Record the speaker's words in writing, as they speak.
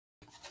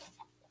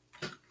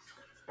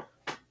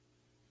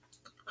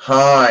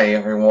Hi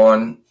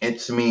everyone,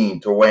 it's me,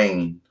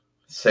 Dwayne,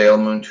 Sailor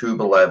Moon Tube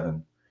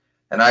 11.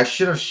 And I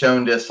should have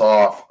shown this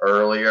off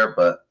earlier,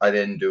 but I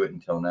didn't do it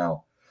until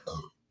now.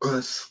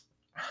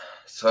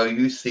 So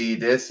you see,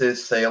 this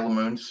is Sailor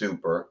Moon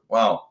Super.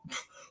 Well,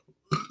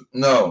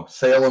 no,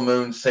 Sailor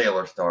Moon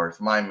Sailor Stars.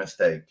 My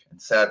mistake.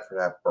 And sad for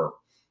that burp.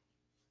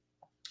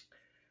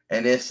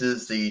 And this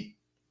is the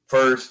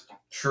first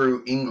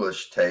true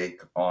English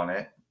take on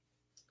it.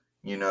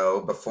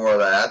 Before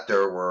that,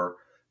 there were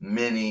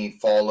many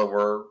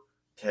follower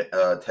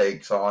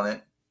takes on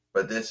it.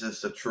 But this is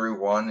the true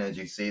one. As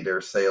you see,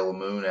 there's Sailor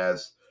Moon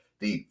as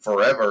the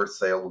forever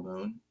Sailor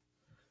Moon.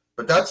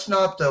 But that's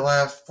not the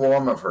last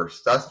form of her.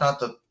 That's not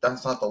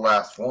the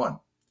last one.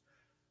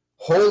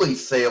 Holy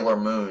Sailor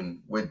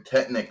Moon would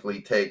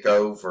technically take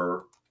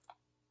over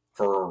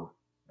for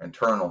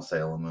Eternal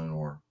Sailor Moon,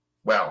 or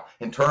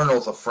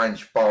Eternal's a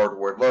French borrowed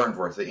word learned,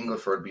 whereas the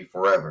English word would be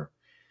forever.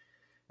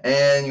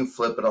 And you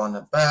flip it on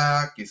the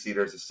back. You see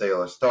there's a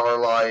Sailor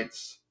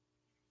Starlights,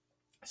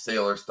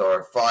 Sailor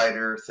Star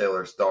Fighter,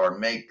 Sailor Star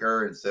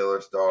Maker, and Sailor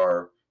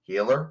Star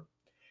Healer.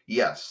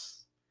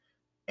 Yes.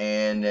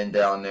 And then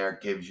down there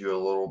it gives you a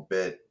little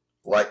bit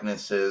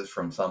likenesses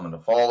from some of the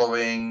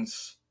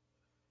followings.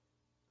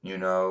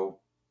 Let's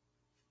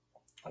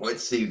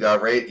see, you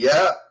got right.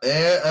 Yeah.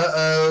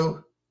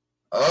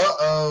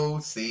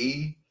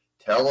 See?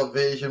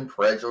 Television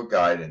parental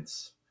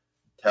guidance.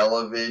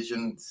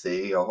 Television,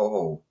 see?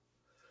 Oh.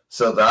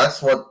 So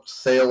that's what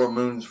Sailor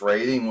Moon's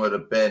rating would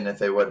have been if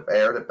they would have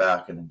aired it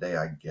back in the day,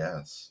 I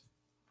guess.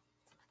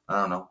 I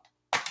don't know.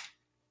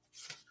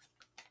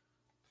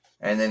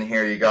 And then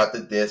here you got the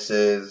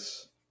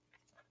disses.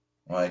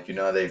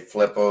 They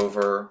flip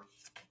over.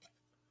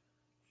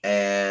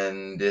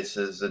 And this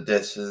is the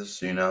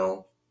disses,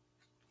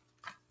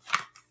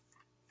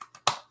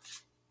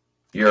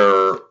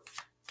 Your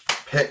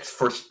picks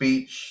for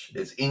speech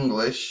is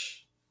English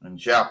and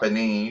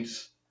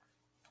Japanese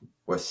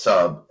with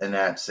sub, and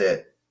that's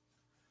it.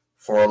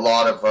 For a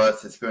lot of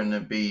us, it's going to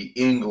be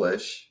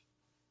English.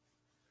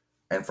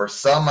 And for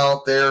some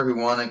out there who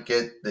want to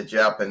get the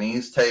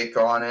Japanese take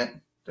on it,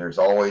 there's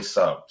always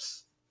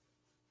subs.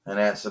 And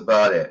that's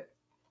about it.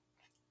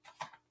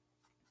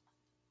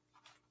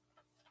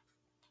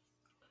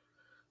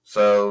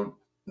 So,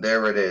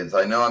 there it is.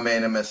 I know I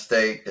made a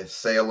mistake. It's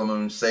Sailor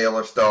Moon,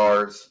 Sailor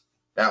Stars.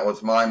 That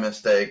was my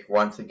mistake.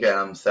 Once again,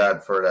 I'm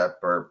sad for that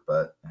burp,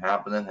 but it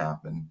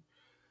happened.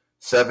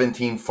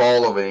 17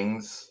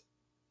 followings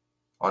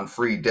on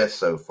free disc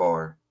so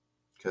far,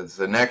 because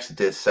the next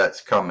disc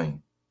set's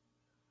coming.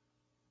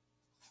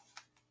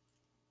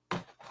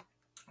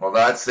 Well,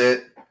 that's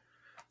it.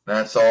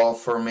 That's all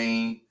for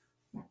me.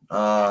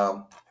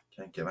 Well,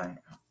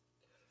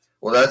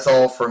 that's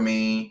all for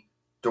me.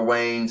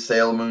 Dwayne,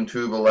 Sailor Moon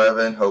Tube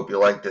 11. Hope you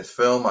like this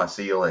film. I'll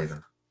see you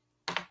later.